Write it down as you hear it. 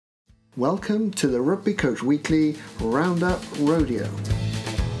Welcome to the Rugby Coach Weekly Roundup Rodeo.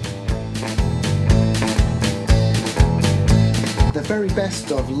 The very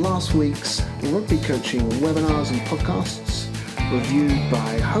best of last week's rugby coaching webinars and podcasts, reviewed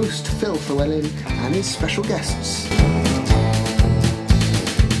by host Phil Llewellyn and his special guests.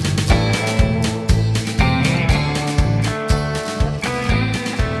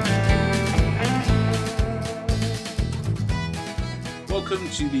 Welcome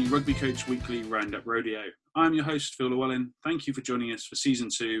to the Rugby Coach Weekly Roundup Rodeo. I'm your host, Phil Llewellyn. Thank you for joining us for Season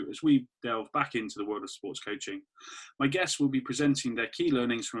 2 as we delve back into the world of sports coaching. My guests will be presenting their key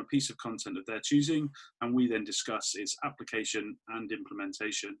learnings from a piece of content of their choosing, and we then discuss its application and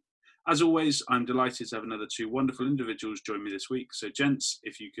implementation. As always, I'm delighted to have another two wonderful individuals join me this week. So, gents,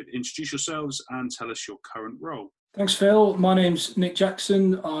 if you could introduce yourselves and tell us your current role. Thanks, Phil. My name's Nick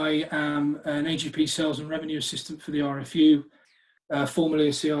Jackson. I am an AGP Sales and Revenue Assistant for the RFU. Formerly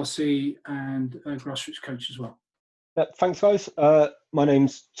a CRC and a grassroots coach as well. Thanks, guys. My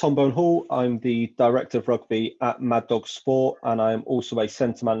name's Tom Bone-Hall. I'm the Director of Rugby at Mad Dog Sport, and I'm also a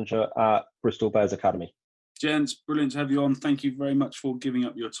Centre Manager at Bristol Bears Academy. Gents, brilliant to have you on. Thank you very much for giving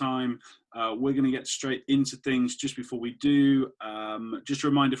up your time. We're going to get straight into things. Just before we do, just a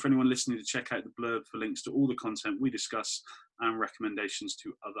reminder for anyone listening to check out the blurb for links to all the content we discuss and recommendations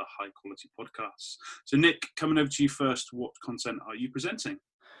to other high-quality podcasts. So, Nick, coming over to you first, what content are you presenting?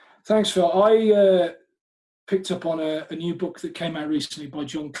 Thanks, Phil. I picked up on a new book that came out recently by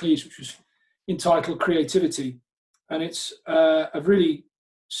John Cleese, which was entitled Creativity. And it's a really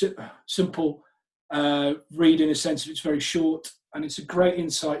simple read in a sense of it's very short, and it's a great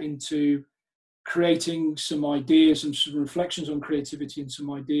insight into creating some ideas and some reflections on creativity and some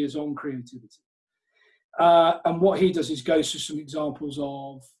ideas on creativity. And what he does is goes through some examples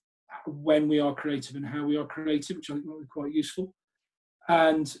of when we are creative and how we are creative, which I think might be quite useful.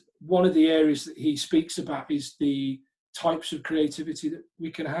 And one of the areas that he speaks about is the types of creativity that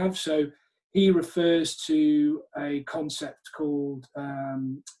we can have. So he refers to a concept called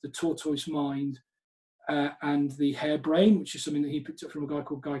the tortoise mind and the hare brain, which is something that he picked up from a guy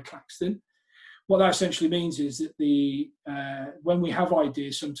called Guy Claxton. What that essentially means is that when we have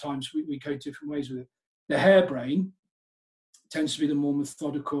ideas, sometimes we go different ways with it. The hare brain tends to be the more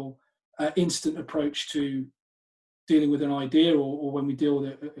methodical, instant approach to dealing with an idea, or when we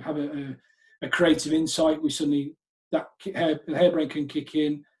have a creative insight, we suddenly, the hare brain can kick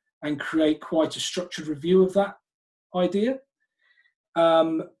in and create quite a structured review of that idea.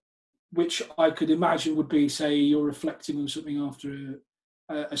 Which I could imagine would be, say, you're reflecting on something after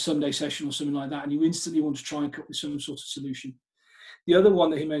a Sunday session or something like that, and you instantly want to try and come up with some sort of solution. The other one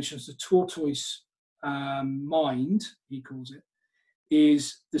that he mentions, the tortoise mind, he calls it,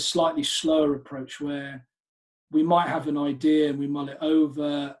 is the slightly slower approach where we might have an idea and we mull it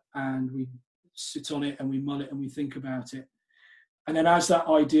over and we sit on it and we mull it and we think about it. And then as that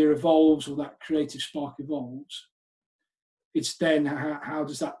idea evolves or that creative spark evolves, it's then how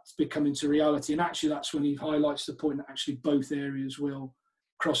does that become into reality? And actually that's when he highlights the point that actually both areas will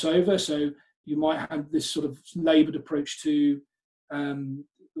cross over. So you might have this sort of laboured approach to,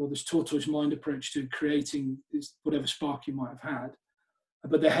 or this tortoise mind approach to creating this, whatever spark you might have had,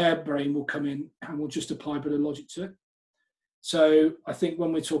 but the hare brain will come in and will just apply a bit of logic to it. So I think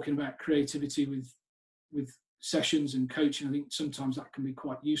when we're talking about creativity with sessions and coaching, I think sometimes that can be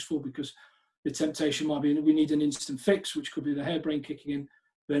quite useful because the temptation might be we need an instant fix, which could be the hare brain kicking in.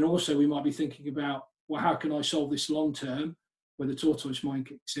 But then also we might be thinking about, well, how can I solve this long term, where the tortoise mind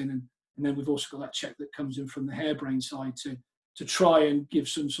kicks in, and then we've also got that check that comes in from the hare brain side to try and give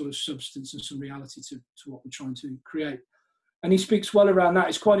some sort of substance and some reality to what we're trying to create. And he speaks well around that.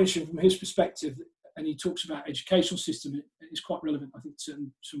 It's quite interesting from his perspective, and he talks about educational system. It's quite relevant, I think, to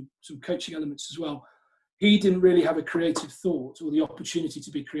some coaching elements as well. He didn't really have a creative thought or the opportunity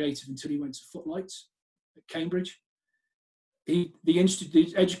to be creative until he went to Footlights at Cambridge. The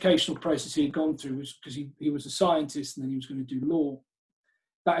educational process he had gone through was because he was a scientist and then he was going to do law.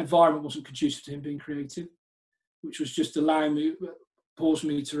 That environment wasn't conducive to him being creative, which was just paused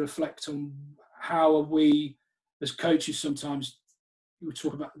me to reflect on how are we as coaches sometimes, we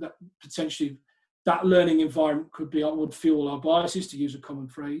talk about that potentially that learning environment would fuel our biases, to use a common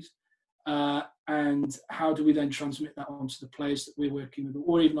phrase. And how do we then transmit that onto the players that we're working with,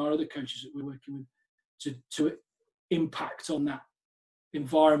 or even our other coaches that we're working with, to impact on that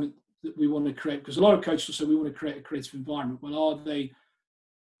environment that we want to create? Because a lot of coaches will say we want to create a creative environment. Well,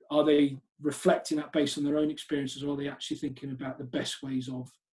 are they reflecting that based on their own experiences, or are they actually thinking about the best ways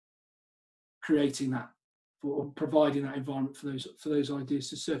of creating that, or providing that environment for those ideas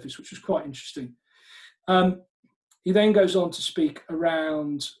to surface, which was quite interesting. He then goes on to speak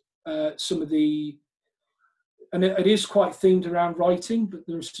around some of the, and it is quite themed around writing, but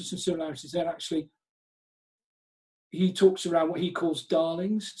there are some similarities there. Actually, he talks around what he calls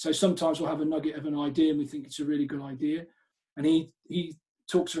darlings. So sometimes we'll have a nugget of an idea and we think it's a really good idea, and he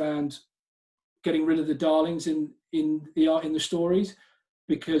talks around getting rid of the darlings in the stories,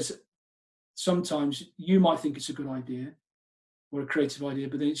 because sometimes you might think it's a good idea or a creative idea,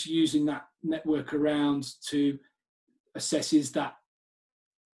 but then it's using that network around to assess, is that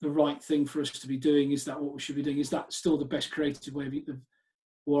the right thing for us to be doing? Is that what we should be doing? Is that still the best creative way of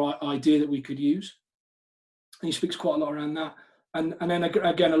or idea that we could use? And he speaks quite a lot around that. And then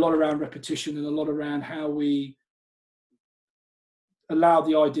again, a lot around repetition and a lot around how we allow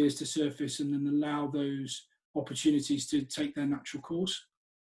the ideas to surface and then allow those opportunities to take their natural course.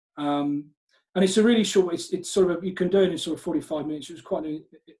 And it's a really short, it's sort of, you can do it in sort of 45 minutes. It was quite a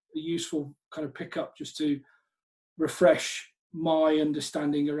useful kind of pickup just to refresh my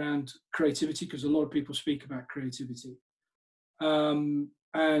understanding around creativity, because a lot of people speak about creativity. And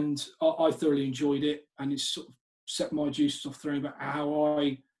I thoroughly enjoyed it, and it's sort of set my juices off throwing about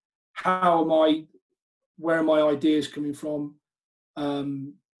where are my ideas coming from.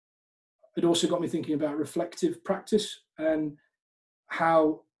 It also got me thinking about reflective practice and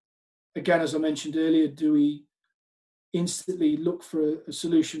how, again, as I mentioned earlier, do we instantly look for a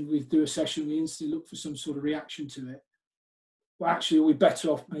solution? We do a session, we instantly look for some sort of reaction to it. Well, actually, are we better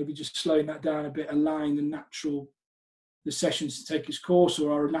off maybe just slowing that down a bit, allowing the sessions to take its course,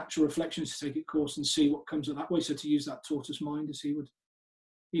 or our natural reflections to take its course, and see what comes of that way? So to use that tortoise mind, as he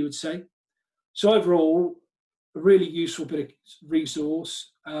would say. So overall, a really useful bit of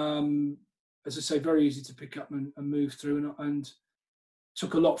resource. As I say, very easy to pick up and move through, and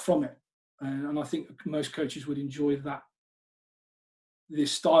took a lot from it. And I think most coaches would enjoy that.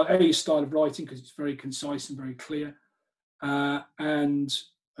 This style of writing, because it's very concise and very clear.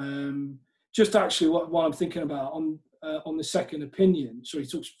 Just actually what I'm thinking about on the second opinion. So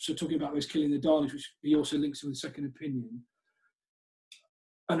talking about those killing the darlings, which he also links with the second opinion,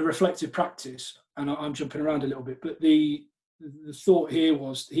 and a reflective practice. And I'm jumping around a little bit, but the thought here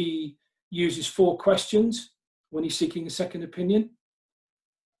was he uses 4 questions when he's seeking a second opinion.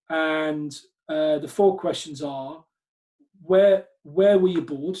 And the 4 questions are, where were you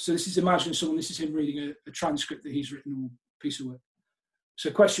bored? So this is him reading a transcript that he's written, or piece of work.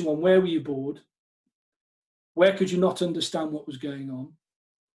 So question 1, where were you bored? Where could you not understand what was going on?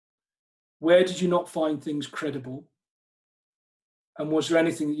 Where did you not find things credible? And was there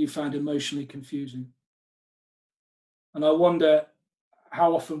anything that you found emotionally confusing? And I wonder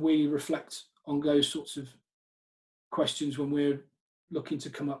how often we reflect on those sorts of questions when we're looking to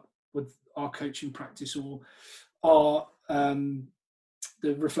come up with our coaching practice, or our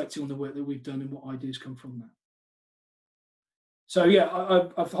the reflecting on the work that we've done and what ideas come from that. So yeah,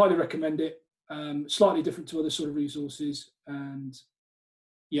 I've highly recommend it. Slightly different to other sort of resources, and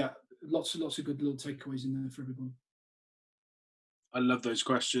yeah, lots of good little takeaways in there for everybody. I love those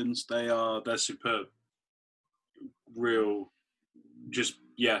questions. They're superb. Real, just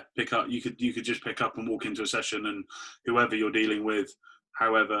pick up. You could just pick up and walk into a session, and whoever you're dealing with,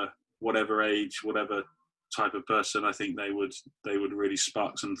 whatever age, whatever type of person, I think they would really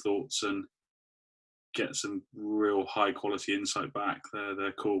spark some thoughts and get some real high quality insight back.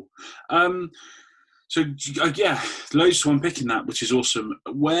 They're cool. So loads to unpick in that, which is awesome.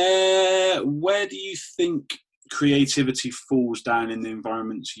 Where do you think creativity falls down in the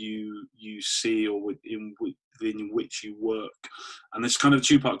environments you see, or within which you work? And this kind of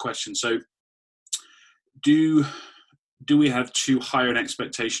 2-part question. So do we have too high an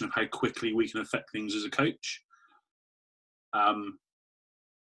expectation of how quickly we can affect things as a coach?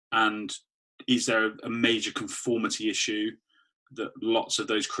 And is there a major conformity issue that lots of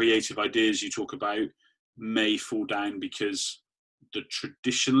those creative ideas you talk about may fall down because the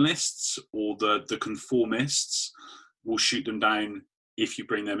traditionalists or the conformists will shoot them down if you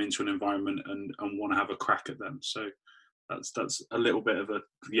bring them into an environment and want to have a crack at them? So that's a little bit of the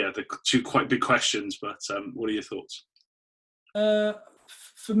 2 quite big questions, but what are your thoughts?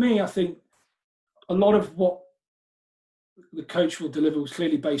 For me, I think a lot of what the coach will deliver was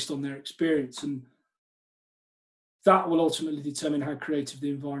clearly based on their experience, and that will ultimately determine how creative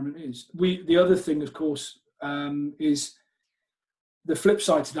the environment is. The other thing, of course, is the flip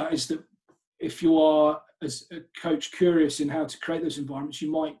side to that is that if you are, as a coach, curious in how to create those environments,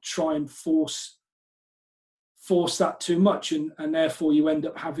 you might try and force that too much, and therefore you end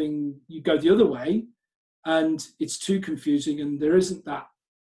up you go the other way, and it's too confusing, and there isn't that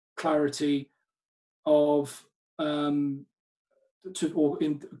clarity of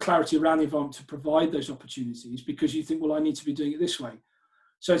clarity around the environment to provide those opportunities, because you think, well, I need to be doing it this way.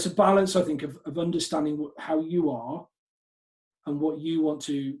 So it's a balance, I think, of understanding how you are and what you want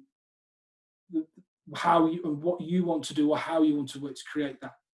to, what you want to do or how you want to work to create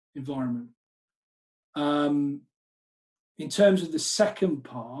that environment. In terms of the second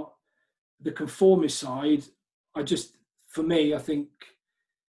part, the conformist side, for me, I think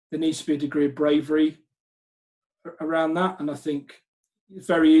there needs to be a degree of bravery around that, and I think it's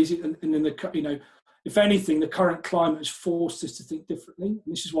very easy. And in the, if anything, the current climate has forced us to think differently. And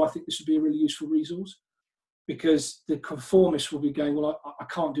this is why I think this would be a really useful resource, because the conformists will be going, well, I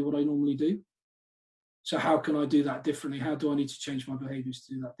can't do what I normally do. So how can I do that differently? How do I need to change my behaviours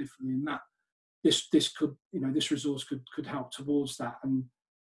to do that differently? And that this could, this resource could help towards that. And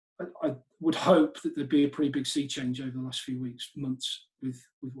I would hope that there'd be a pretty big sea change over the last few weeks, months with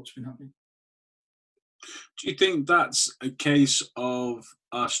what's been happening. Do you think that's a case of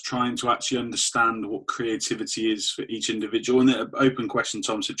us trying to actually understand what creativity is for each individual? And an open question,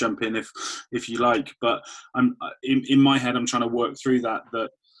 Tom, so jump in if you like. But I'm in my head, I'm trying to work through that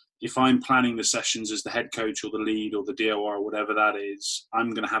if I'm planning the sessions as the head coach or the lead or the DOR or whatever that is, I'm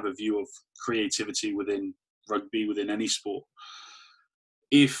going to have a view of creativity within rugby, within any sport.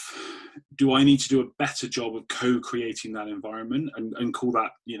 Do I need to do a better job of co-creating that environment and call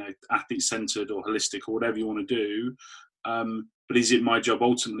that, athlete-centered or holistic or whatever you want to do? But is it my job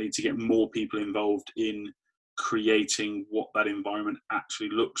ultimately to get more people involved in creating what that environment actually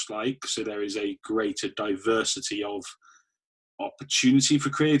looks like, so there is a greater diversity of opportunity for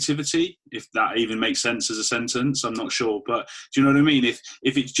creativity? If that even makes sense as a sentence, I'm not sure. But do you know what I mean? If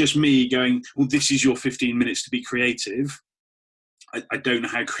it's just me going, well, this is your 15 minutes to be creative, I don't know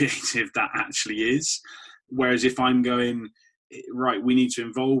how creative that actually is. Whereas if I'm going, right, we need to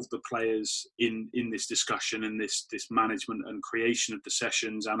involve the players in this discussion and this management and creation of the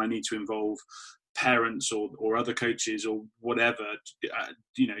sessions, and I need to involve parents or other coaches or whatever,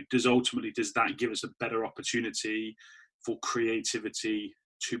 does that give us a better opportunity for creativity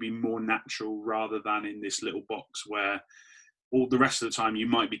to be more natural, rather than in this little box where all the rest of the time you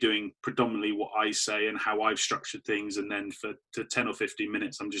might be doing predominantly what I say and how I've structured things, and then for 10 or 15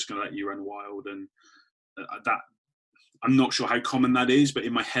 minutes I'm just going to let you run wild. And that, I'm not sure how common that is, but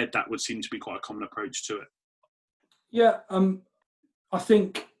in my head that would seem to be quite a common approach to it. Yeah, I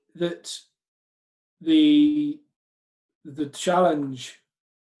think that the challenge,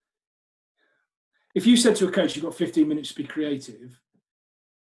 if you said to a coach you've got 15 minutes to be creative,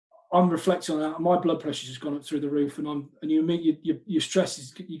 I'm reflecting on that. My blood pressure's just gone up through the roof, and your stress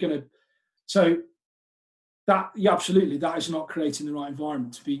is, you're going to. So that, yeah, absolutely, that is not creating the right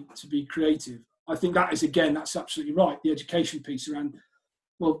environment to be creative. I think that is, again, that's absolutely right. The education piece around,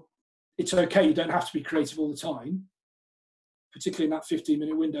 well, it's okay. You don't have to be creative all the time, particularly in that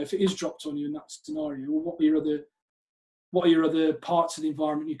 15-minute window. If it is dropped on you in that scenario, what are your other parts of the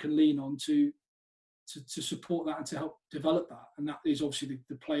environment you can lean on to support that and to help develop that? And that is obviously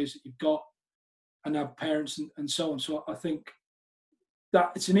the players that you've got, and our parents and so on. So I think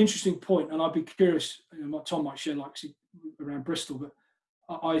that it's an interesting point, and I'd be curious, Tom might share around Bristol, but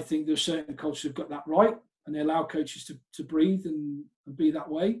I think there's certain cultures who've got that right, and they allow coaches to breathe and be that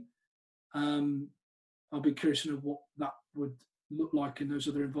way. I'll be curious to know what that would look like in those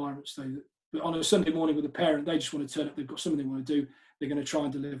other environments. But on a Sunday morning with a parent, they just want to turn up, they've got something they want to do, they're going to try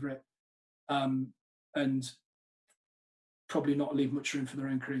and deliver it. And probably not leave much room for their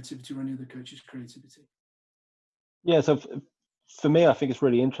own creativity or any other coach's creativity. Yeah, so for me, I think it's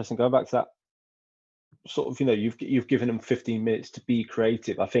really interesting, going back to that sort of, you've given them 15 minutes to be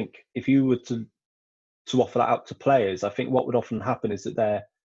creative. I think if you were to offer that out to players, I think what would often happen is that they're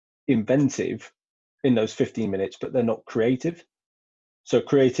inventive in those 15 minutes, but they're not creative. So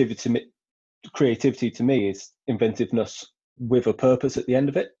creativity to me is inventiveness with a purpose at the end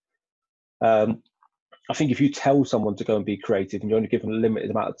of it. I think if you tell someone to go and be creative and you're only given a limited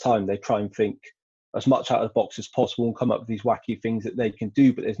amount of time, they try and think as much out of the box as possible and come up with these wacky things that they can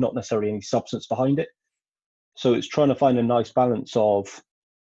do, but there's not necessarily any substance behind it. So it's trying to find a nice balance of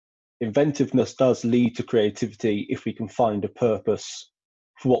inventiveness does lead to creativity if we can find a purpose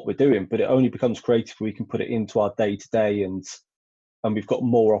for what we're doing, but it only becomes creative if we can put it into our day-to-day and we've got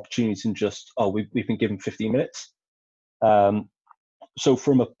more opportunities than just, we've been given 15 minutes. So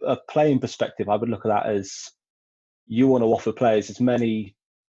from a playing perspective, I would look at that as you want to offer players as many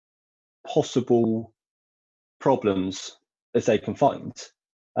possible problems as they can find.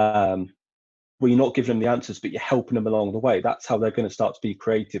 Where you're not giving them the answers, but you're helping them along the way. That's how they're going to start to be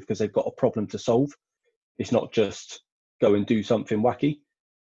creative, because they've got a problem to solve. It's not just go and do something wacky.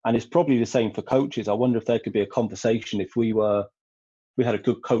 And it's probably the same for coaches. I wonder if there could be a conversation if we had a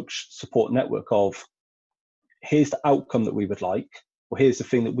good coach support network of, here's the outcome that we would like. well, here's the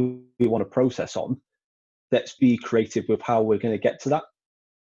thing that we want to process on. Let's be creative with how we're going to get to that,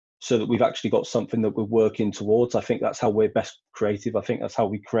 so that we've actually got something that we're working towards. I think that's how we're best creative. I think that's how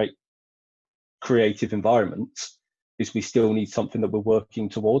we create creative environments, is we still need something that we're working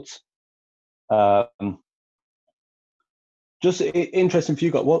towards. Just interesting for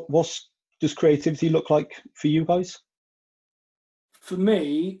you guys, what does creativity look like for you guys? For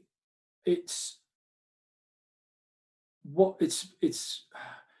me, it's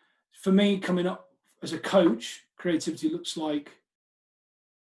for me, coming up as a coach, creativity looks like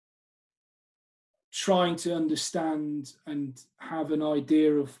trying to understand and have an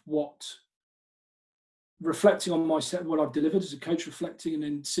idea of reflecting on myself, what I've delivered as a coach, reflecting, and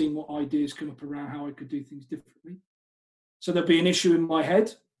then seeing what ideas come up around how I could do things differently. So there'll be an issue in my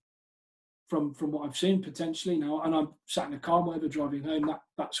head from what I've seen potentially now, and I'm sat in a car, whatever, driving home.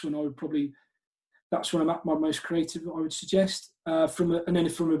 That's when I'm at my most creative, I would suggest. And then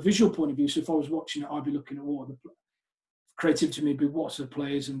from a visual point of view, so if I was watching it, I'd be looking at what the creativity to me would be, what are the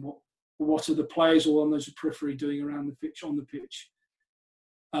players and what are the players or on those periphery doing around the pitch, on the pitch,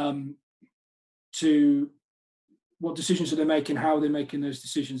 to what decisions are they making, how are they making those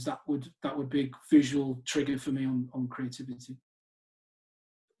decisions. That would be a visual trigger for me on creativity.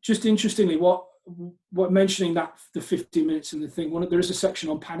 Just interestingly, what mentioning that the 15 minutes and the thing, there is a section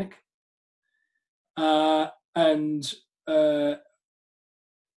on panic, and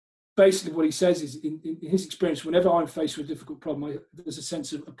basically what he says is, in his experience, whenever I'm faced with a difficult problem, there's a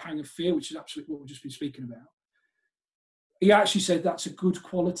sense of a pang of fear, which is absolutely what we've just been speaking about. He actually said that's a good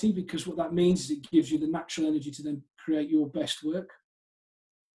quality, because what that means is it gives you the natural energy to then create your best work.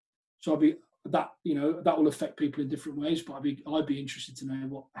 So that will affect people in different ways, but I'd be interested to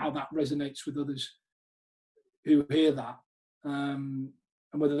know how that resonates with others who hear that, and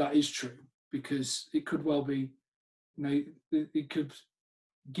whether that is true, because it could well be, it could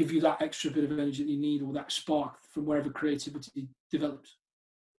give you that extra bit of energy that you need, or that spark from wherever creativity develops.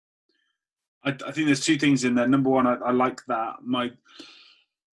 I think there's two things in there. Number one, I like that.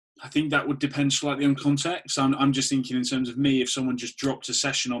 I think that would depend slightly on context. I'm just thinking in terms of me, if someone just dropped a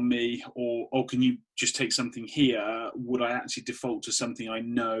session on me, or can you just take something here, would I actually default to something I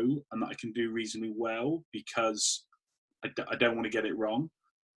know and that I can do reasonably well because I don't want to get it wrong?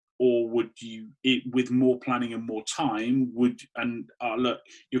 Or would you, with more planning and more time, look,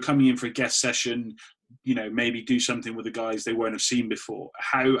 you're coming in for a guest session, maybe do something with the guys they won't have seen before.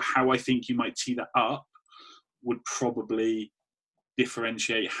 How I think you might tee that up would probably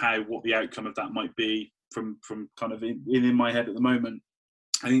differentiate what the outcome of that might be from kind of in my head at the moment.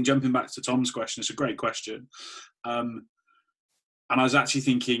 I think jumping back to Tom's question, it's a great question. And I was actually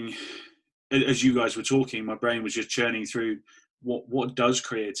thinking, as you guys were talking, my brain was just churning through what does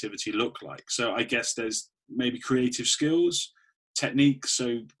creativity look like? So I guess there's maybe creative skills, techniques.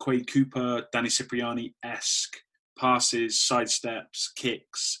 So Quade Cooper, Danny Cipriani-esque passes, sidesteps,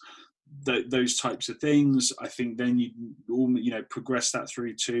 kicks, those types of things. I think then you progress that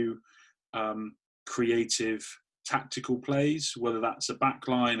through to creative tactical plays, whether that's a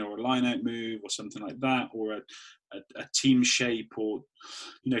backline or a line-out move or something like that, or a team shape, or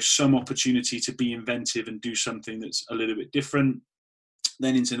some opportunity to be inventive and do something that's a little bit different.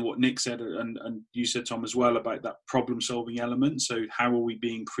 Then into what Nick said, and you said, Tom, as well, about that problem-solving element. So how are we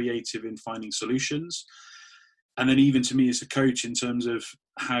being creative in finding solutions? And then even to me as a coach, in terms of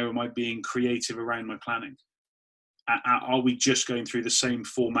how am I being creative around my planning? Are we just going through the same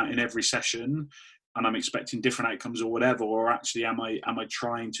format in every session and I'm expecting different outcomes or whatever? Or actually am I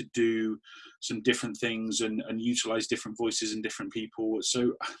trying to do some different things and utilize different voices and different people?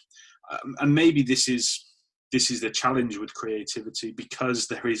 So, and maybe this is the challenge with creativity, because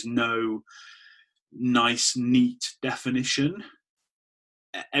there is no nice, neat definition.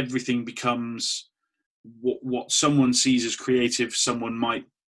 Everything becomes what someone sees as creative, someone might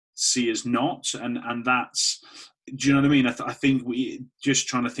see as not, and that's, do you know what I mean? I think we just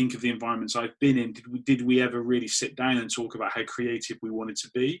trying to think of the environments I've been in. Did we ever really sit down and talk about how creative we wanted to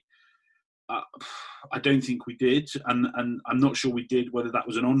be? I don't think we did, and I'm not sure we did. Whether that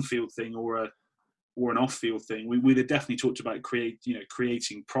was an on-field thing or an off-field thing, we'd have definitely talked about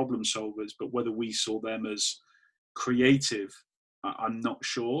creating problem solvers, but whether we saw them as creative, I'm not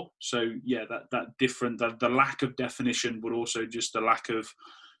sure. So yeah, that different, the lack of definition, but also just the lack of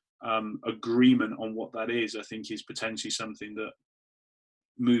agreement on what that is, I think is potentially something that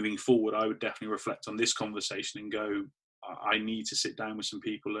moving forward, I would definitely reflect on this conversation and go, I need to sit down with some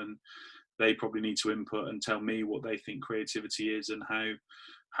people and they probably need to input and tell me what they think creativity is and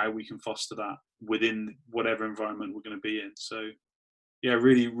how we can foster that within whatever environment we're going to be in. So yeah,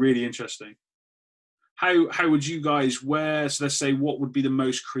 really, really interesting. How would you guys, so let's say, what would be the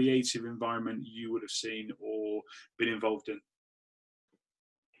most creative environment you would have seen or been involved in?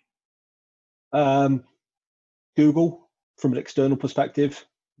 Google, from an external perspective,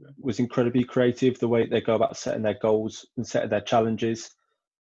 was incredibly creative. The way they go about setting their goals and setting their challenges.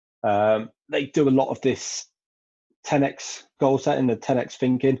 They do a lot of this 10x goal setting and 10x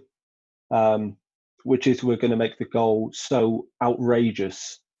thinking, which is we're going to make the goal so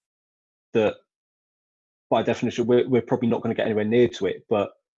outrageous that by definition we're probably not going to get anywhere near to it,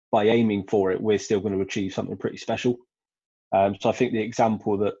 but by aiming for it, we're still going to achieve something pretty special. So I think the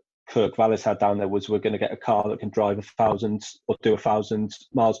example that Kirk Vallis had down there was we're going to get a car that can drive 1,000 or do 1,000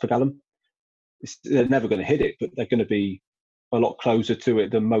 miles per gallon. They're never going to hit it, but they're going to be a lot closer to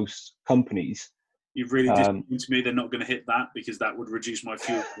it than most companies. You've really disappointed me. They're not going to hit that, because that would reduce my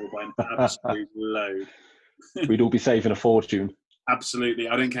fuel bill by an absolute load. We'd all be saving a fortune. Absolutely.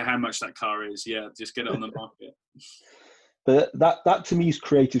 I don't care how much that car is. Yeah, just get it on the market. But that to me is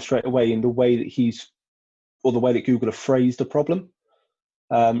creative straight away in the way that the way that Google have phrased the problem.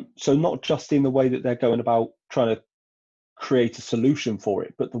 So not just in the way that they're going about trying to create a solution for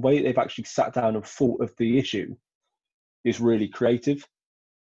it, but the way they've actually sat down and thought of the issue is really creative.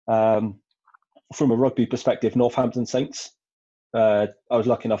 From a rugby perspective, Northampton Saints, I was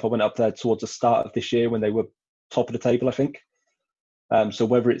lucky enough, I went up there towards the start of this year when they were top of the table, I think. So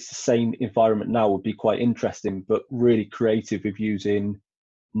whether it's the same environment now would be quite interesting, but really creative with using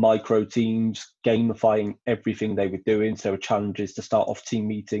micro teams, gamifying everything they were doing. So challenges to start off team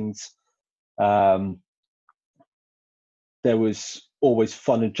meetings. There was always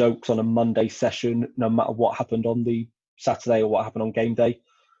fun and jokes on a Monday session, no matter what happened on the Saturday or what happened on game day.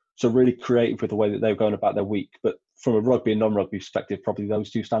 So really creative with the way that they were going about their week. But from a rugby and non-rugby perspective, probably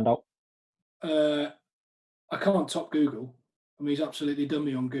those two stand out. I can't top Google. I mean, he's absolutely done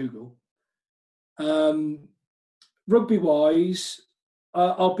me on Google. Rugby-wise,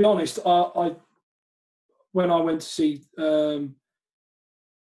 I'll be honest. I when I went to see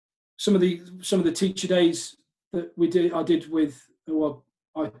some of the teacher days that I did with, well,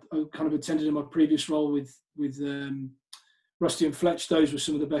 I kind of attended in my previous role with Rusty and Fletch. Those were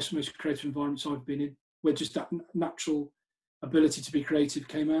some of the best, most creative environments I've been in, where just that natural ability to be creative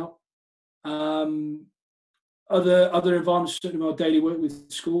came out. Other environments, certainly my daily work with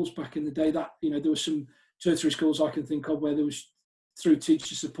schools back in the day, that, you know, there was some 2 or 3 schools I can think of where there was, through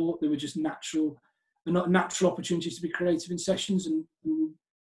teacher support, there were just natural opportunities to be creative in sessions, and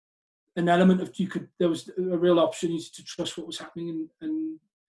an element of there was a real opportunity to trust what was happening and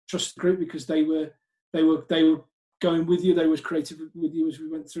trust the group, because they were going with you, they were creative with you as we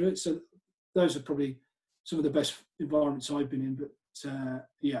went through it. So those are probably some of the best environments I've been in. But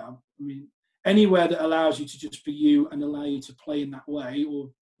yeah, I mean, anywhere that allows you to just be you and allow you to play in that way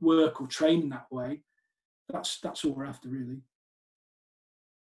or work or train in that way, that's all we're after, really.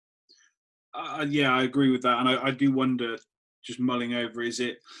 Yeah, I agree with that, and I do wonder, just mulling over, is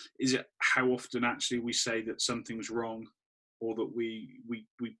it how often actually we say that something's wrong, or that we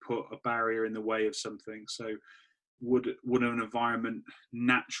put a barrier in the way of something? So would an environment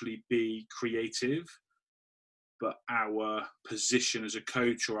naturally be creative, but our position as a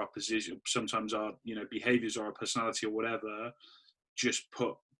coach, or our position, sometimes our, you know, behaviours or our personality or whatever, just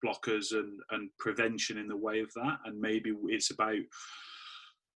put blockers and prevention in the way of that? And maybe it's about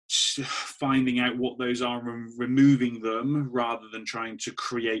finding out what those are and removing them, rather than trying to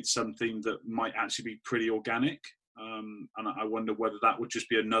create something that might actually be pretty organic. And I wonder whether that would just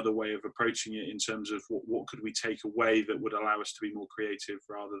be another way of approaching it, in terms of what could we take away that would allow us to be more creative,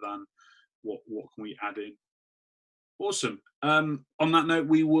 rather than what can we add in. Awesome. On that note,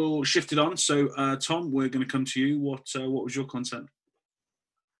 we will shift it on. So Tom, we're going to come to you. What was your content?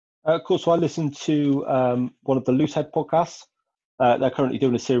 Of course, so I listened to one of the Loosehead podcasts. They're currently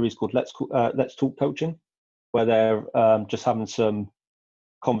doing a series called Let's Talk Coaching, where they're just having some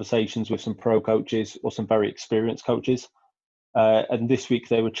conversations with some pro coaches or some very experienced coaches. And this week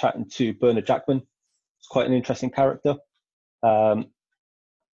they were chatting to Bernard Jackman. It's quite an interesting character.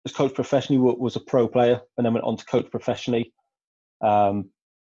 As coach professionally, was a pro player and then went on to coach professionally. I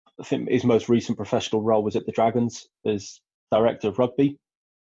think his most recent professional role was at the Dragons as director of rugby.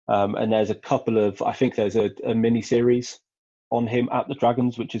 And there's a couple of, I think there's a mini series on him at the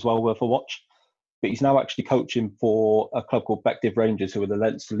Dragons, which is well worth a watch. But he's now actually coaching for a club called Bective Rangers, who are the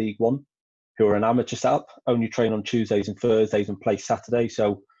Leinster League One, who are an amateur setup, only train on Tuesdays and Thursdays and play Saturday.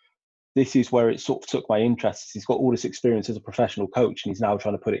 So this is where it sort of took my interest. He's got all this experience as a professional coach, and he's now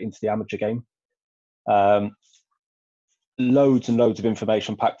trying to put it into the amateur game. Loads and loads of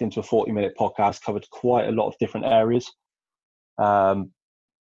information packed into a 40-minute podcast, covered quite a lot of different areas.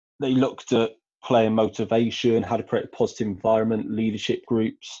 They looked at player motivation, how to create a positive environment, leadership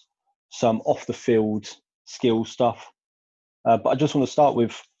groups, some off the field skill stuff. But I just want to start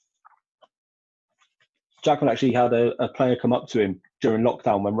with Jackman actually had a player come up to him during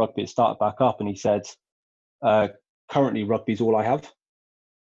lockdown when rugby had started back up, and he said, currently rugby's all I have,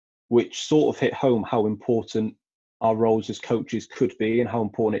 which sort of hit home how important our roles as coaches could be and how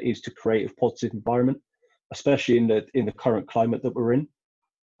important it is to create a positive environment, especially in the current climate that we're in.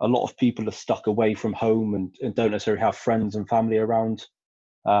 A lot of people are stuck away from home and don't necessarily have friends and family around,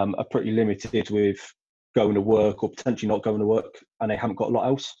 are pretty limited with going to work or potentially not going to work, and they haven't got a lot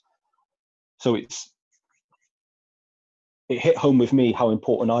else. So it hit home with me how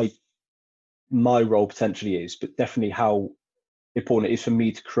important my role potentially is, but definitely how important it is for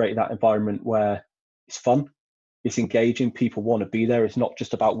me to create that environment where it's fun, it's engaging, people want to be there. It's not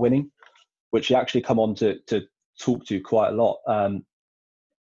just about winning, which you actually come on to talk to quite a lot.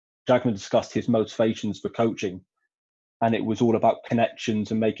 Jackman discussed his motivations for coaching, and it was all about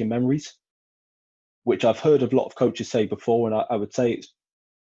connections and making memories, which I've heard a lot of coaches say before, and I would say it's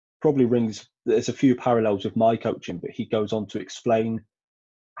probably there's a few parallels with my coaching, but he goes on to explain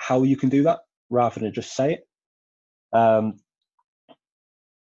how you can do that rather than just say it.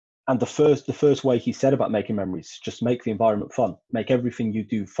 And the first way he said about making memories, just make the environment fun, make everything you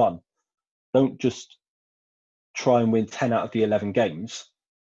do fun. Don't just try and win 10 out of the 11 games.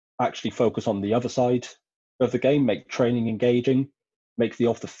 Actually focus on the other side of the game, make training engaging, make the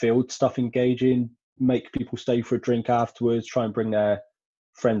off the field stuff engaging, make people stay for a drink afterwards, try and bring their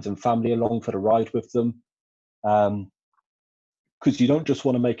friends and family along for the ride with them. Because you don't just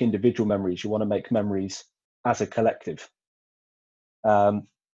want to make individual memories, you want to make memories as a collective.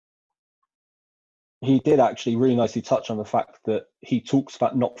 He did actually really nicely touch on the fact that he talks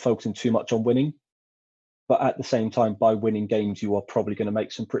about not focusing too much on winning, but at the same time, by winning games, you are probably going to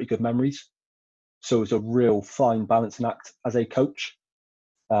make some pretty good memories. So it's a real fine balancing act as a coach,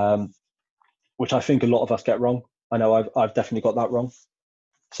 which I think a lot of us get wrong. I know I've definitely got that wrong.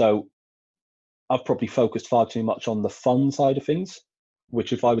 So I've probably focused far too much on the fun side of things,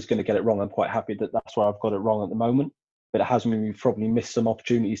 which if I was going to get it wrong, I'm quite happy that that's where I've got it wrong at the moment. But it has meant we've probably missed some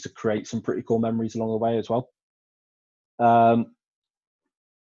opportunities to create some pretty cool memories along the way as well.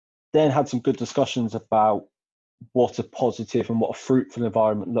 Then had some good discussions about what a positive and what a fruitful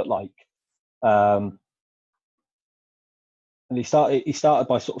environment looked like. And he started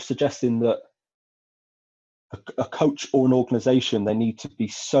by sort of suggesting that a coach or an organization, they need to be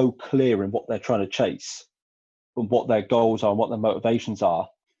so clear in what they're trying to chase and what their goals are and what their motivations are.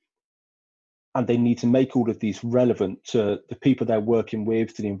 And they need to make all of these relevant to the people they're working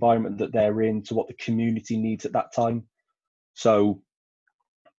with, to the environment that they're in, to what the community needs at that time. So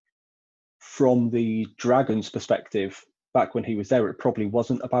from the Dragons' perspective, back when he was there, it probably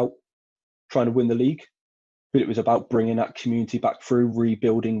wasn't about trying to win the league, but it was about bringing that community back through,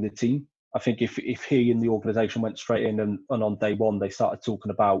 rebuilding the team. I think if he and the organisation went straight in and on day one, they started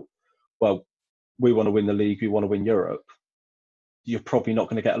talking about, well, we want to win the league, we want to win Europe, you're probably not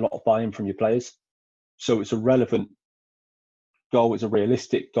going to get a lot of buy-in from your players. So it's a relevant goal, it's a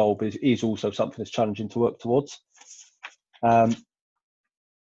realistic goal, but it is also something that's challenging to work towards. What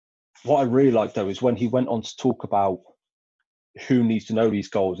I really like, though, is when he went on to talk about who needs to know these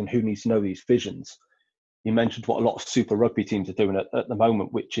goals and who needs to know these visions. He mentioned what a lot of Super Rugby teams are doing at the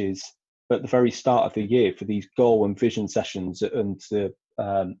moment, which is at the very start of the year for these goal and vision sessions and the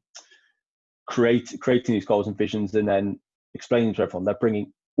creating these goals and visions and then explaining to everyone. They're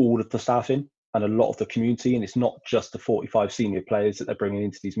bringing all of the staff in and a lot of the community, and it's not just the 45 senior players that they're bringing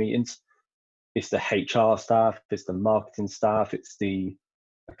into these meetings. It's the HR staff, it's the marketing staff, it's the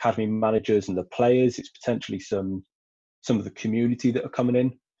academy managers and the players, it's potentially some of the community that are coming in.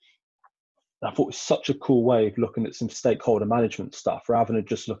 And I thought it was such a cool way of looking at some stakeholder management stuff rather than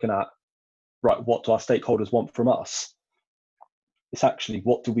just looking at, right, what do our stakeholders want from us? It's actually,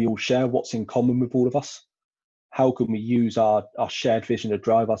 what do we all share? What's in common with all of us? How can we use our shared vision to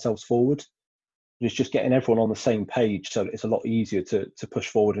drive ourselves forward? And it's just getting everyone on the same page so that it's a lot easier to push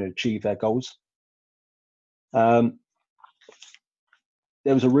forward and achieve their goals. There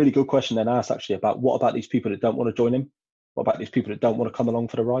was a really good question then asked actually about what about these people that don't want to join him? What about these people that don't want to come along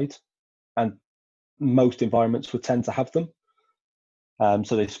for the ride? And most environments would tend to have them.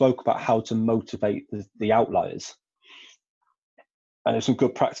 So they spoke about how to motivate the outliers. And there's some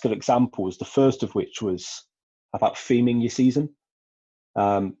good practical examples, the first of which was about theming your season,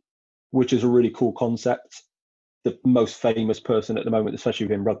 which is a really cool concept. The most famous person at the moment, especially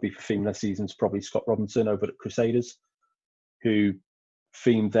within rugby for theming their season, is probably Scott Robinson over at Crusaders, who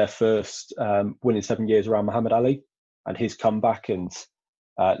themed their first winning 7 years around Muhammad Ali and his comeback and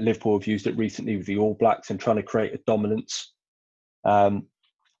Liverpool have used it recently with the All Blacks and trying to create a dominance.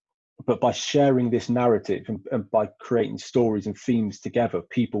 But by sharing this narrative and by creating stories and themes together,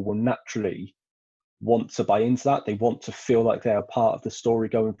 people will naturally want to buy into that. They want to feel like they are part of the story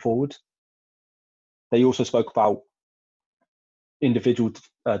going forward. They also spoke about individual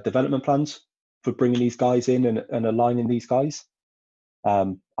development plans for bringing these guys in and aligning these guys.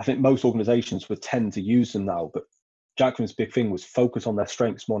 I think most organisations would tend to use them now, but Jackman's big thing was focus on their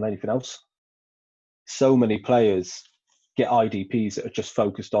strengths more than anything else. So many players get IDPs that are just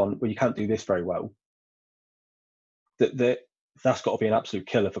focused on, well, you can't do this very well. That's got to be an absolute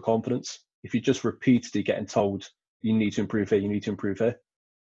killer for confidence. If you're just repeatedly getting told you need to improve here, you need to improve here.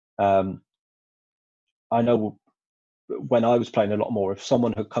 I know when I was playing a lot more, if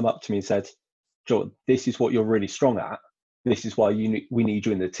someone had come up to me and said, Joe, this is what you're really strong at, this is why we need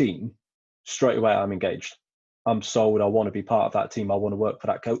you in the team, straight away I'm engaged. I'm sold. I want to be part of that team. I want to work for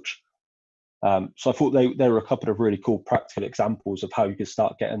that coach. So I thought there were a couple of really cool practical examples of how you could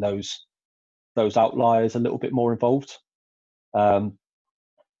start getting those outliers a little bit more involved. I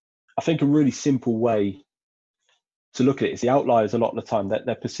think a really simple way to look at it is the outliers a lot of the time that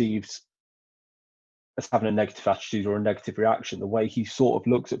they're perceived as having a negative attitude or a negative reaction. The way he sort of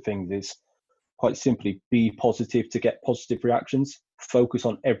looks at things is quite simply be positive to get positive reactions. Focus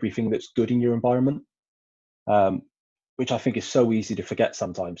on everything that's good in your environment. Which I think is so easy to forget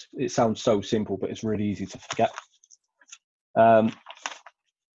sometimes. It sounds so simple, but it's really easy to forget. And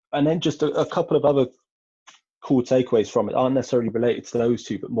then just a couple of other cool takeaways from it aren't necessarily related to those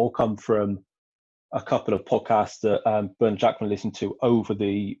two, but more come from a couple of podcasts that Bernard Jackman listened to over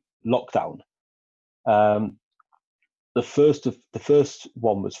the lockdown. The first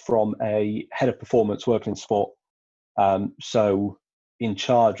one was from a head of performance working in sport, so in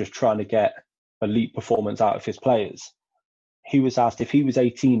charge of trying to get elite performance out of his players. He was asked if he was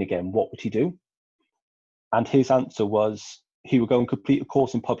 18 again, what would he do? And his answer was he would go and complete a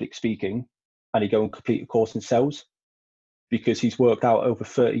course in public speaking and he'd go and complete a course in sales, because he's worked out over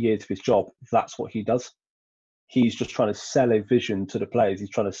 30 years of his job. That's what he does. He's just trying to sell a vision to the players. He's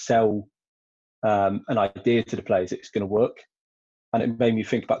trying to sell an idea to the players. It's going to work. And it made me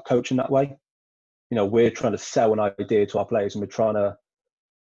think about coaching that way. You know, we're trying to sell an idea to our players and we're trying to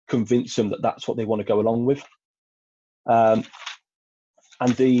convince them that that's what they want to go along with. And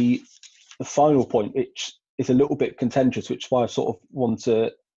the final point, which is a little bit contentious, which is why I sort of want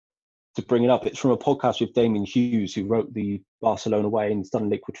to bring it up. It's from a podcast with Damien Hughes, who wrote the Barcelona Way and he's done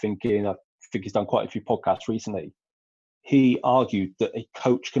Liquid Thinking. I think he's done quite a few podcasts recently. He argued that a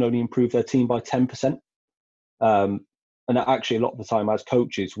coach can only improve their team by 10%. And actually, a lot of the time as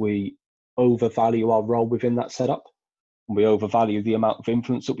coaches, we overvalue our role within that setup. And we overvalue the amount of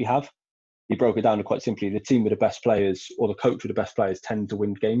influence that we have. He broke it down to quite simply, the team with the best players or the coach with the best players tend to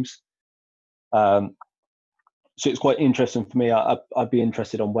win games. So it's quite interesting for me. I'd be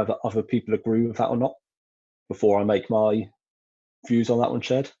interested on whether other people agree with that or not before I make my views on that one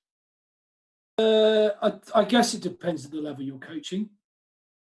shared. I guess it depends on the level you're coaching.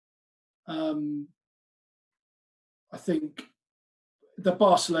 I think the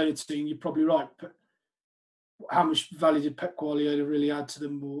Barcelona team, you're probably right. But how much value did Pep Guardiola really add to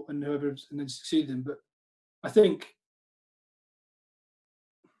them, and whoever and then succeeded them? But I think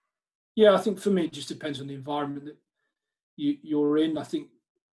for me, it just depends on the environment that you're in. I think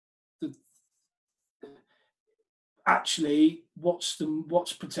that actually, what's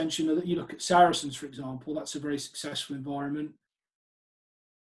potential that you look at Saracens, for example, that's a very successful environment.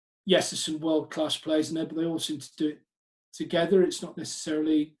 Yes, there's some world-class players in there, but they all seem to do it together. It's not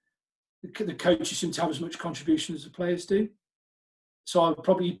necessarily the coaches seem to have as much contribution as the players do. So I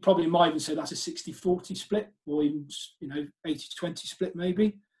probably might even say that's a 60-40 split, or even 80-20 split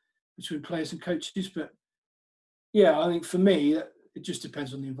maybe between players and coaches. But yeah, I think for me, it just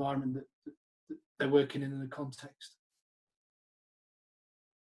depends on the environment that they're working in the context.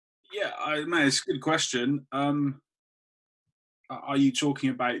 Yeah, it's a good question. Are you talking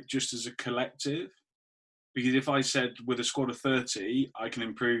about just as a collective? Because if I said with a squad of 30, I can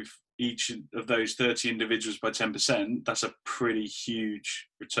improve each of those 30 individuals by 10%, that's a pretty huge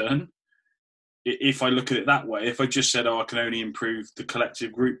return. If I look at it that way, if I just said, I can only improve the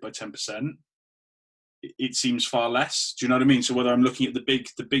collective group by 10%, it seems far less. Do you know what I mean? So whether I'm looking at the big,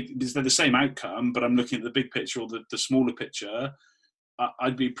 they're the same outcome, but I'm looking at the big picture or the smaller picture,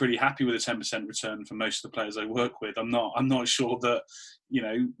 I'd be pretty happy with a 10% return for most of the players I work with. I'm not sure that,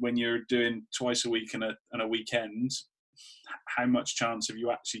 when you're doing twice a week and a weekend, how much chance have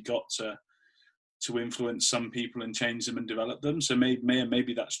you actually got to influence some people and change them and develop them? So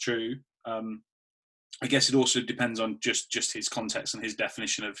maybe that's true. I guess it also depends on just his context and his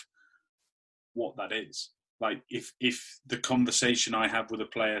definition of what that is. Like if the conversation I have with a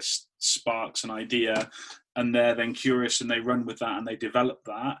player sparks an idea and they're then curious and they run with that and they develop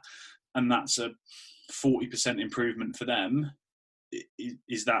that, and that's a 40% improvement for them,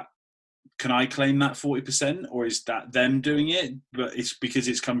 is that, can I claim that 40%, or is that them doing it? But it's because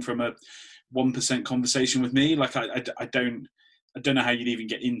it's come from a 1% conversation with me. Like I don't know how you'd even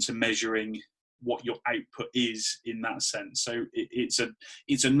get into measuring what your output is in that sense. So it's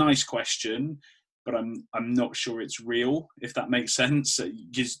a nice question, but I'm not sure it's real, if that makes sense.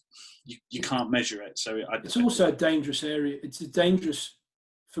 Because you can't measure it. So it's also a dangerous area. It's a dangerous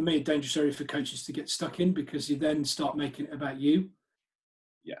area for coaches to get stuck in, because you then start making it about you.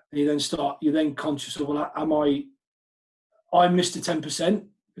 Yeah. And you're then conscious of, well, I missed a 10%,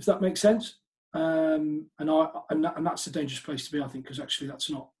 if that makes sense. And that's a dangerous place to be, I think, because actually that's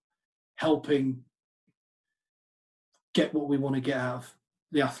not helping get what we want to get out of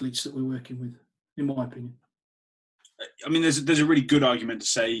the athletes that we're working with, in my opinion. I mean, there's a really good argument to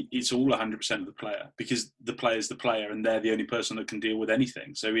say it's all 100% of the player, because the player's the player and they're the only person that can deal with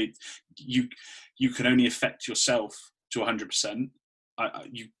anything. So you can only affect yourself to 100%.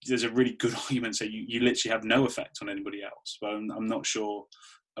 There's a really good argument to say you literally have no effect on anybody else. But I'm not sure.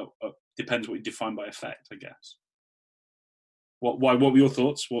 Depends what you define by effect, I guess. What were your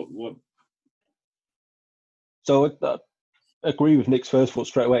thoughts? What? So I agree with Nick's first thought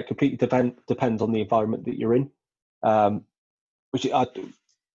straight away. It completely depends on the environment that you're in, which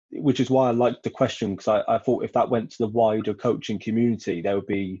is why I liked the question, because I thought if that went to the wider coaching community, there would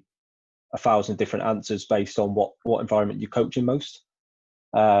be 1,000 different answers based on what environment you're coaching most.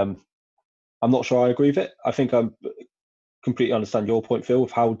 I'm not sure I agree with it. I think I completely understand your point, Phil,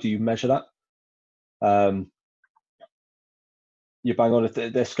 of how do you measure that. You bang on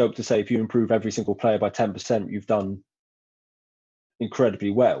it. There's scope to say if you improve every single player by 10%, you've done incredibly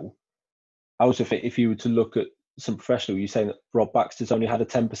well. I also think if you were to look at some professional, you're saying that Rob Baxter's only had a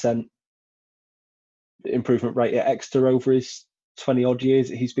 10% improvement rate at Exeter over his 20 odd years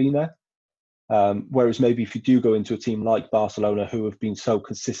that he's been there. Whereas maybe if you do go into a team like Barcelona, who have been so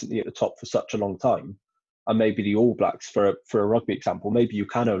consistently at the top for such a long time, and maybe the All Blacks for a rugby example, maybe you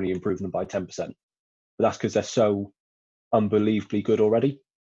can only improve them by 10%. But that's because they're so unbelievably good already.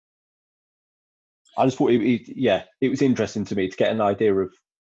 I just thought it was interesting to me to get an idea of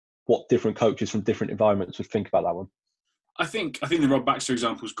what different coaches from different environments would think about that one. I think the Rob Baxter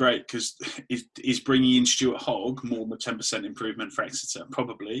example is great, because he's bringing in Stuart Hogg, more than 10% improvement for Exeter,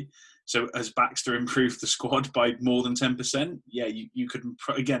 probably. So has Baxter improved the squad by more than 10%? Yeah, you could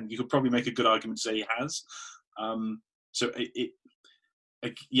probably make a good argument to say he has.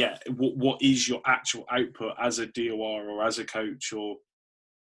 What is your actual output as a DOR or as a coach? Or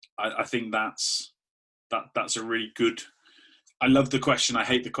I think that's a really good. I love the question. I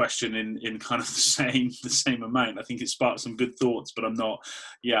hate the question in kind of the same amount. I think it sparks some good thoughts, but I'm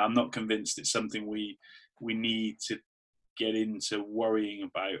not convinced it's something we need to get into worrying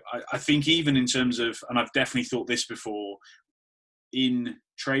about. I think even in terms of, and I've definitely thought this before, in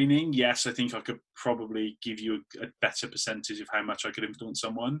training, yes, I think I could probably give you a better percentage of how much I could influence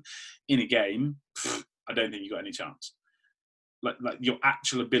someone. In a game, I don't think you got any chance. Like your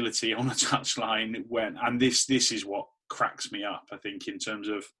actual ability on a touchline, and this is what cracks me up, I think, in terms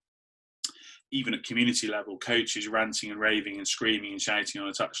of even at community level, coaches ranting and raving and screaming and shouting on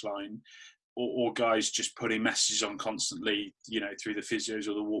a touchline, or guys just putting messages on constantly, through the physios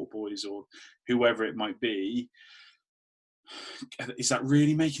or the water boys or whoever it might be. Is that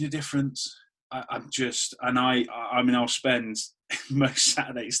really making a difference? I'll spend most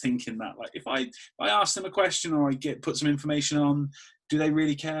Saturdays thinking that, like, if I ask them a question or I put some information on, do they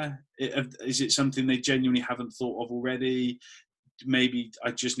really care? Is it something they genuinely haven't thought of already? Maybe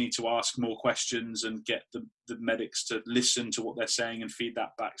I just need to ask more questions and get the medics to listen to what they're saying and feed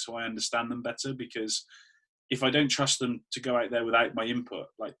that back so I understand them better. Because if I don't trust them to go out there without my input,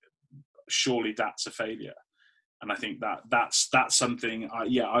 like, surely that's a failure. And I think that's something. I'd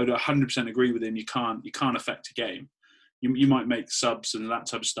 100% agree with him. You can't affect a game. You might make subs and that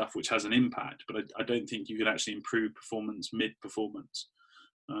type of stuff, which has an impact, but I don't think you can actually improve performance mid-performance.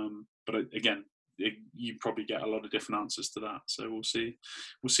 But again, you probably get a lot of different answers to that. So we'll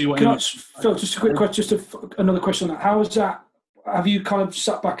see what. Phil, just a quick question, another question on that. How is that? Have you kind of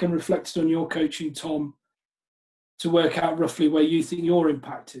sat back and reflected on your coaching, Tom, to work out roughly where you think your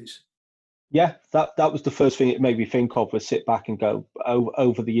impact is? Yeah, that was the first thing it made me think of, was sit back and go,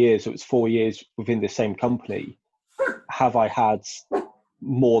 over the years, it was 4 years within the same company, have I had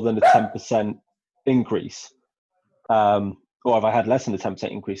more than a 10% increase? Or have I had less than a 10%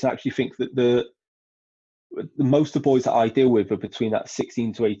 increase? I actually think that most of the boys that I deal with are between that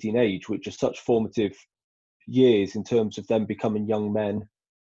 16 to 18 age, which are such formative years in terms of them becoming young men,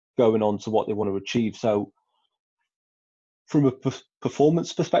 going on to what they want to achieve. So from a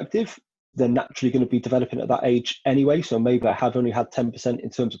performance perspective, they're naturally going to be developing at that age anyway. So maybe I have only had 10% in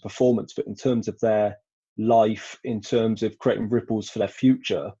terms of performance, but in terms of their life, in terms of creating ripples for their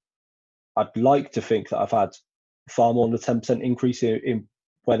future, I'd like to think that I've had far more than a 10% increase in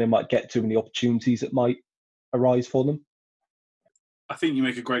where they might get to and the opportunities that might arise for them. I think you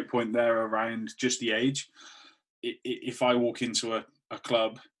make a great point there around just the age. If I walk into a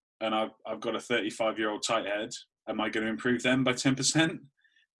club and I've got a 35-year-old tight head, am I going to improve them by 10%?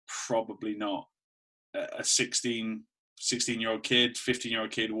 Probably not. A 16-year-old kid,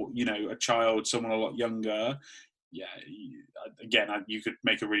 15-year-old kid, a child, someone a lot younger, you could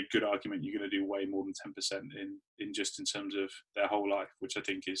make a really good argument you're going to do way more than 10% in terms of their whole life, which I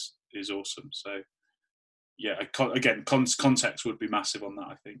think is awesome. So context would be massive on that,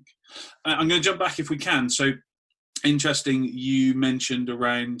 I think. I'm going to jump back if we can. So interesting, you mentioned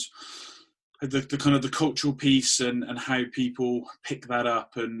around the kind of the cultural piece and how people pick that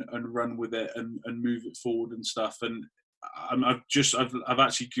up and run with it and move it forward and stuff. And I've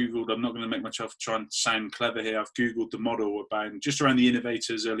actually Googled, I'm not going to make myself try and sound clever here, I've Googled the model about just around the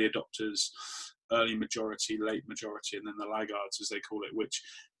innovators, early adopters, early majority, late majority, and then the laggards, as they call it, which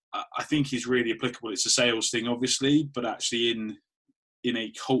I think is really applicable. It's a sales thing, obviously, but actually in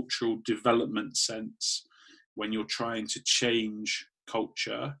a cultural development sense, when you're trying to change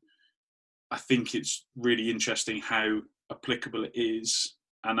culture, I think it's really interesting how applicable it is,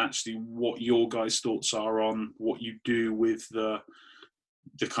 and actually what your guys' thoughts are on what you do with the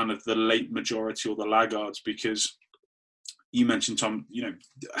kind of the late majority or the laggards, because you mentioned, Tom,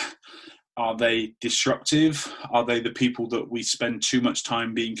 are they disruptive? Are they the people that we spend too much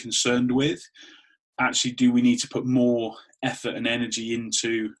time being concerned with? Actually, do we need to put more effort and energy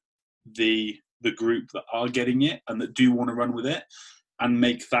into the group that are getting it and that do want to run with it, and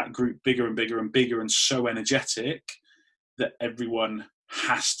make that group bigger and bigger and bigger and so energetic that everyone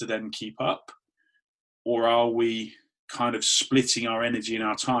has to then keep up? Or are we kind of splitting our energy and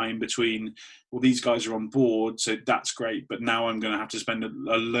our time between, well, these guys are on board, so that's great, but now I'm going to have to spend a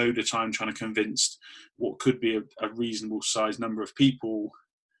load of time trying to convince what could be a reasonable size number of people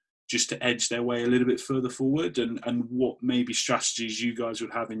just to edge their way a little bit further forward? And what maybe strategies you guys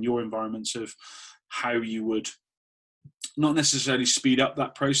would have in your environments of how you would not necessarily speed up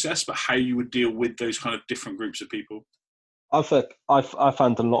that process, but how you would deal with those kind of different groups of people? I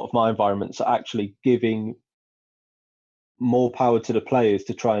found a lot of my environments are actually giving more power to the players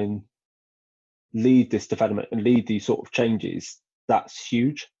to try and lead this development and lead these sort of changes. That's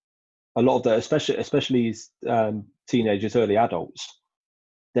huge. A lot of the, especially teenagers, early adults,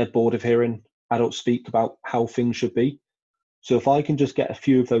 they're bored of hearing adults speak about how things should be. So if I can just get a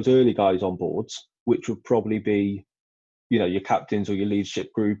few of those early guys on boards, which would probably be, your captains or your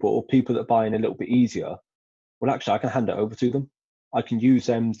leadership group or people that buy in a little bit easier, well, actually, I can hand it over to them. I can use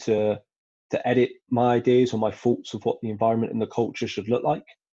them to edit my ideas or my thoughts of what the environment and the culture should look like,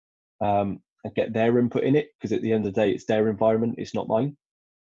 and get their input in it, because at the end of the day, it's their environment, it's not mine.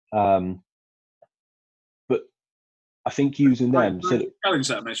 But I think using them... challenge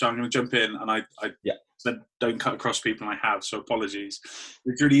that, mate, so I'm going to jump in, and I said don't cut across people, and I have, so apologies.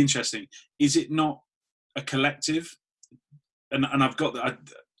 It's really interesting. Is it not a collective? And I've got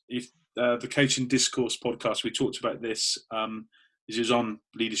the Coaching Discourse podcast, we talked about this. This is on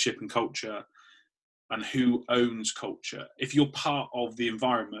leadership and culture and who owns culture. If you're part of the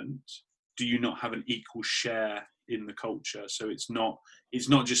environment, do you not have an equal share in the culture? So it's not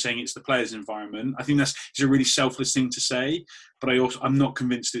just saying it's the player's environment. I think it's a really selfless thing to say, but I'm not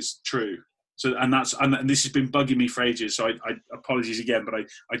convinced it's true. So and this has been bugging me for ages. So I apologies again, but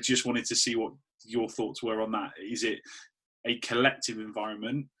I just wanted to see what your thoughts were on that. Is it a collective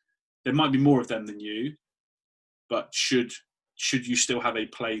environment? There might be more of them than you, but should you still have a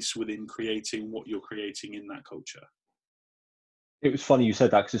place within creating what you're creating in that culture? It was funny you said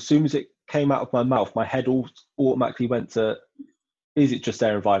that, because as soon as it came out of my mouth, my head automatically went to, is it just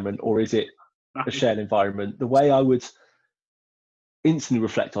their environment or is it a shared environment? The way I would instantly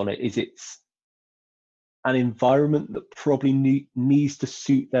reflect on it is it's an environment that probably needs to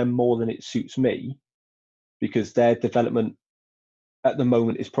suit them more than it suits me, because their development at the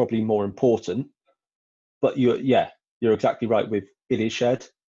moment is probably more important. But you're exactly right with it is shared.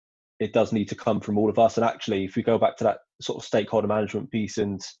 It does need to come from all of us. And actually, if we go back to that sort of stakeholder management piece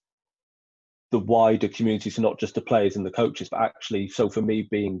and the wider community, so not just the players and the coaches, but actually, so for me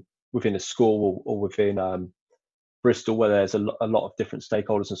being within a school or within Bristol, where there's a lot of different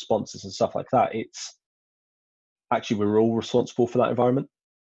stakeholders and sponsors and stuff like that, it's actually we're all responsible for that environment.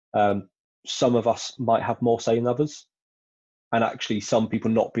 Some of us might have more say than others, and actually some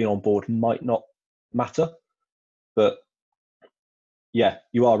people not being on board might not matter. But yeah,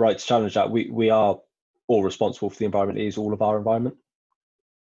 you are right to challenge that. We are all responsible for the environment. It is all of our environment.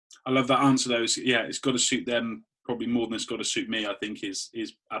 I love that answer though. It's got to suit them probably more than it's got to suit me. I think is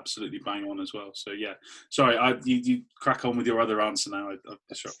absolutely bang on as well. So yeah, sorry, you crack on with your other answer now. I've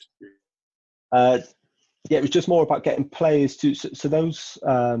disrupted you. Yeah, it was just more about getting players to so those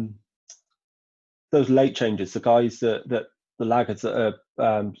late changes, the guys that the laggards that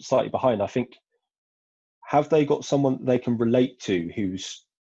are slightly behind. I think, have they got someone they can relate to who's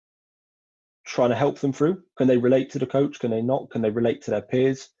trying to help them through? Can they relate to the coach? Can they not? Can they relate to their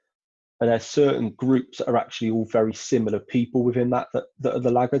peers? And there's certain groups that are actually all very similar people within that are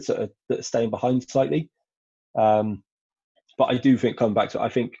the laggards that are staying behind slightly. But I do think, coming back to it, I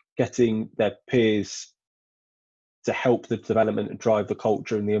think getting their peers to help the development and drive the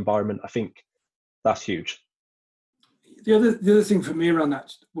culture and the environment, I think that's huge. The other thing for me around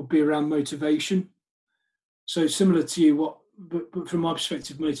that would be around motivation. So similar to you, but from my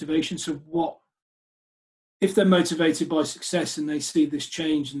perspective, motivation. So what if they're motivated by success and they see this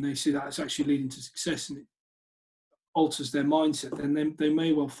change and they see that it's actually leading to success and it alters their mindset, then they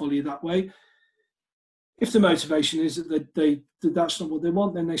may well follow you that way. If the motivation is that that's not what they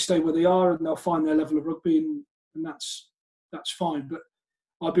want, then they stay where they are and they'll find their level of rugby, and that's fine. But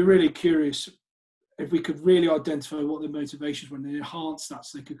I'd be really curious if we could really identify what their motivations were and enhance that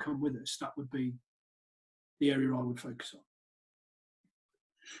so they could come with us. That would be the area I would focus on.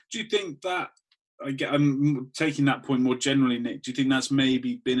 Do you think that, I'm taking that point more generally, Nick, do you think that's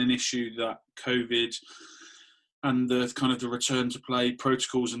maybe been an issue that COVID and the kind of the return to play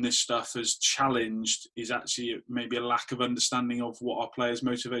protocols and this stuff has challenged, is actually maybe a lack of understanding of what our players'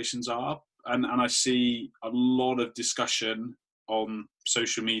 motivations are? And I see a lot of discussion on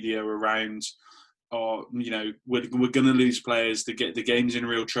social media around, we're going to lose players, the game's in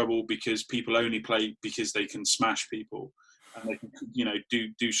real trouble because people only play because they can smash people and they can,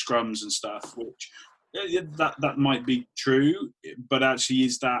 do scrums and stuff, which that might be true, but actually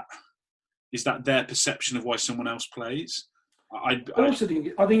is that their perception of why someone else plays? I also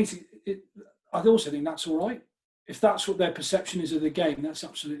think that's all right. If that's what their perception is of the game, that's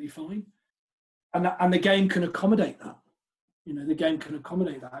absolutely fine. And the game can accommodate that. The game can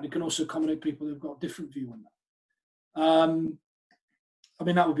accommodate that, and it can also accommodate people who've got a different view on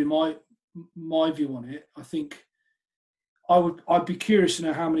that. That would be my view on it. I think I'd be curious to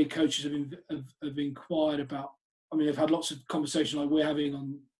know how many coaches have inquired about. I've had lots of conversations like we're having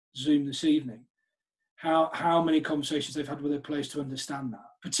on Zoom this evening. How many conversations they've had with their players to understand that,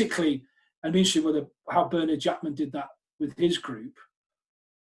 particularly, and I'm interested how Bernard Jackman did that with his group.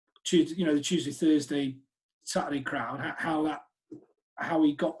 The Tuesday, Thursday, Saturday crowd, how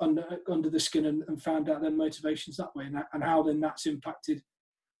he got under the skin and found out their motivations that way, and how then that's impacted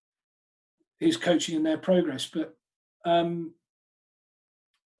his coaching and their progress. But I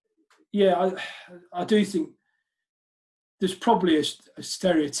do think there's probably a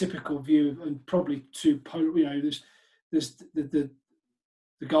stereotypical view, and probably too polar. There's the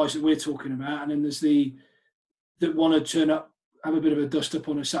guys that we're talking about, and then there's that want to turn up, have a bit of a dust up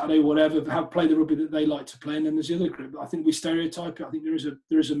on a Saturday, whatever, play the rugby that they like to play, and then there's the other group. I think we stereotype it. I think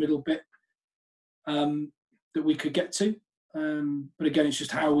there is a middle bit that we could get to, but again, it's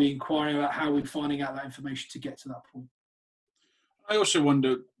just how we inquire about, how we're finding out that information to get to that point. I also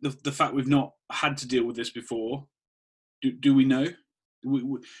wonder the fact we've not had to deal with this before. Do we know?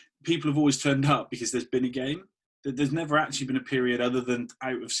 People have always turned up because there's been a game. There's never actually been a period other than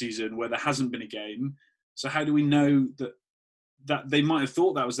out of season where there hasn't been a game. So how do we know that they might have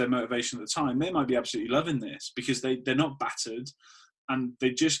thought that was their motivation at the time? They might be absolutely loving this because they're not battered and they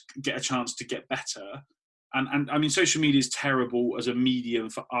just get a chance to get better. And social media is terrible as a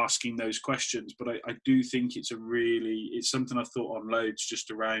medium for asking those questions, but I do think it's something I've thought on loads, just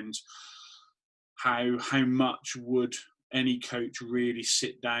around how much would any coach really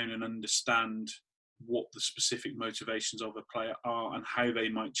sit down and understand what the specific motivations of a player are and how they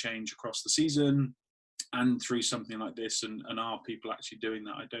might change across the season and through something like this, and are people actually doing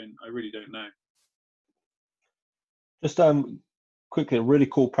that? I really don't know. Just quickly, a really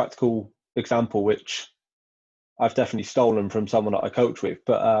cool practical example, which I've definitely stolen from someone that I coach with,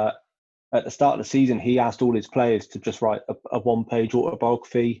 but at the start of the season, he asked all his players to just write a one-page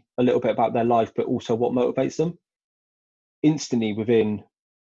autobiography, a little bit about their life, but also what motivates them. Instantly, within,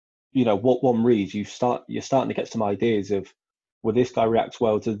 what one reads, you're starting to get some ideas of, well, this guy reacts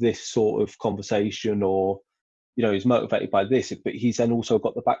well to this sort of conversation, or, he's motivated by this, but he's then also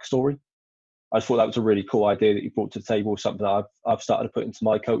got the backstory. I just thought that was a really cool idea that you brought to the table. Something that I've started to put into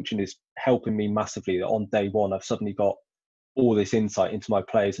my coaching is helping me massively. That on day one, I've suddenly got all this insight into my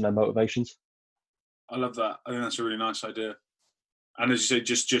players and their motivations. I love that. I think that's a really nice idea. And as you say,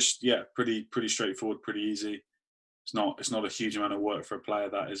 just pretty straightforward, pretty easy. It's not a huge amount of work for a player,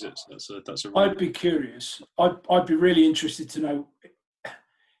 that is it? That's a really... I'd be curious. I'd be really interested to know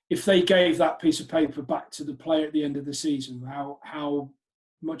if they gave that piece of paper back to the player at the end of the season, how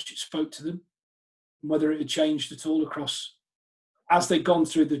much it spoke to them, and whether it had changed at all across as they'd gone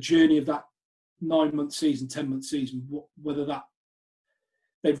through the journey of that 9-month season, 10-month season, whether that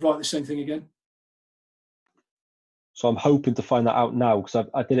they'd write the same thing again. So I'm hoping to find that out now, because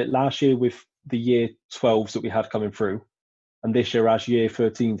I did it last year with the year 12s that we had coming through, and this year as year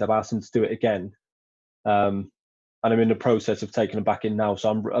 13s, I've asked them to do it again, and I'm in the process of taking them back in now. So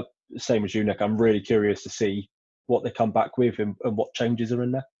I'm same as you, Nick. I'm really curious to see what they come back with and what changes are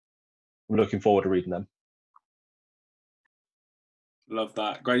in there. I'm looking forward to reading them. Love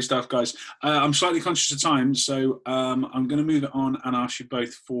that. Great stuff, guys. I'm slightly conscious of time, so I'm going to move it on and ask you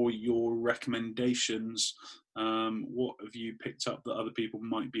both for your recommendations. What have you picked up that other people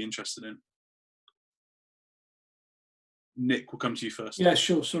might be interested in? Nick, we'll come to you first. Yeah,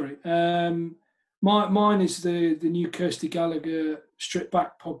 sure. Sorry. Mine is the new Kirsty Gallagher Strip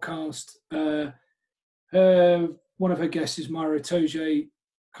Back podcast. One of her guests is Mario Itoje,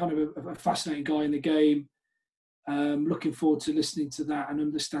 kind of a fascinating guy in the game. Looking forward to listening to that and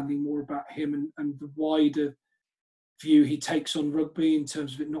understanding more about him and the wider view he takes on rugby in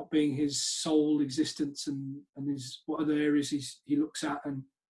terms of it not being his sole existence and what other areas he looks at and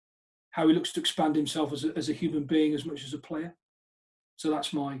how he looks to expand himself as a human being as much as a player. So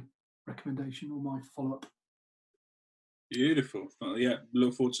that's my recommendation or my follow-up. Beautiful. Yeah,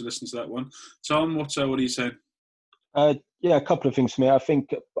 look forward to listening to that one. Tom, what are you saying? Yeah, a couple of things for me. I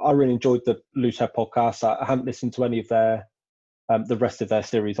think I really enjoyed the Loose Head podcast. I haven't listened to any of their the rest of their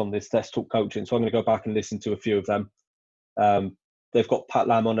series on this Let's Talk Coaching, so I'm going to go back and listen to a few of them. They've got Pat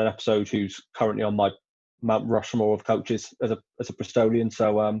Lam on an episode, who's currently on my Mount Rushmore of coaches as a Bristolian.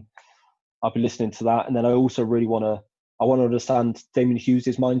 So I'll be listening to that, and then I also really want to understand Damien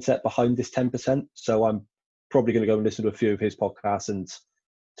Hughes' mindset behind this 10%. So I'm probably going to go and listen to a few of his podcasts and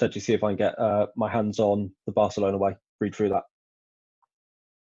potentially see if I can get my hands on the Barcelona way, read through that.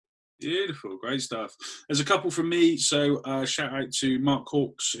 Beautiful, great stuff. There's a couple from me. So shout out to Mark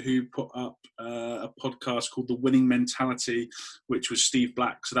Hawkes, who put up a podcast called The Winning Mentality, which was Steve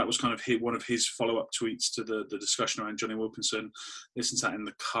Black. So that was kind of one of his follow-up tweets to the discussion around Johnny Wilkinson. Listened to that in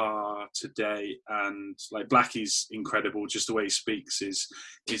the car today, and like Blackie's incredible. Just the way he speaks is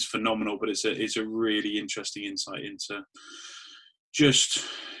phenomenal. But it's a really interesting insight into just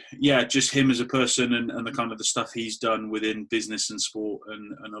him as a person and the kind of the stuff he's done within business and sport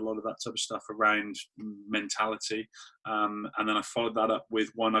and a lot of that type of stuff around mentality. And then I followed that up with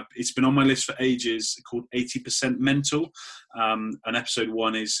one. It's been on my list for ages, called 80% Mental. And episode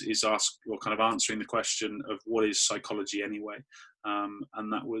 1 is kind of answering the question of what is psychology anyway.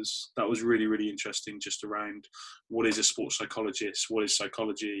 And that was really, really interesting, just around what is a sports psychologist, what is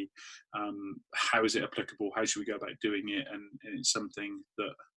psychology, how is it applicable, how should we go about doing it, and it's something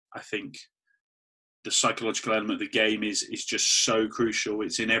that I think the psychological element of the game is just so crucial.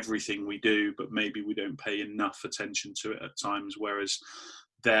 It's in everything we do, but maybe we don't pay enough attention to it at times, whereas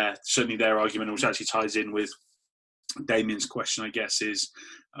certainly their argument, which actually ties in with Damien's question, I guess, is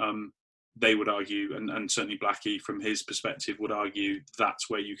they would argue, and certainly Blackie from his perspective would argue, that's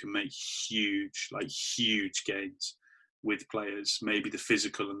where you can make huge gains with players. Maybe the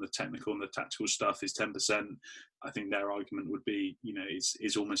physical and the technical and the tactical stuff is 10%. I think their argument would be,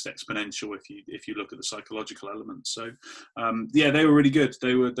 is almost exponential if you look at the psychological element. So, they were really good.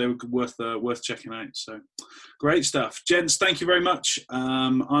 They were worth checking out. So, great stuff, gents. Thank you very much.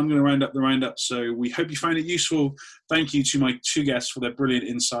 I'm going to round up the roundup. So we hope you found it useful. Thank you to my 2 guests for their brilliant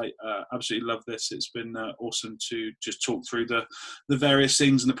insight. Absolutely love this. It's been awesome to just talk through the various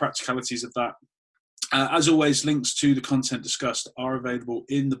things and the practicalities of that. As always, links to the content discussed are available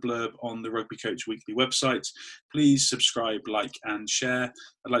in the blurb on the Rugby Coach Weekly website. Please subscribe, like, and share.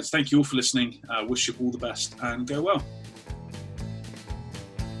 I'd like to thank you all for listening. Wish you all the best and go well.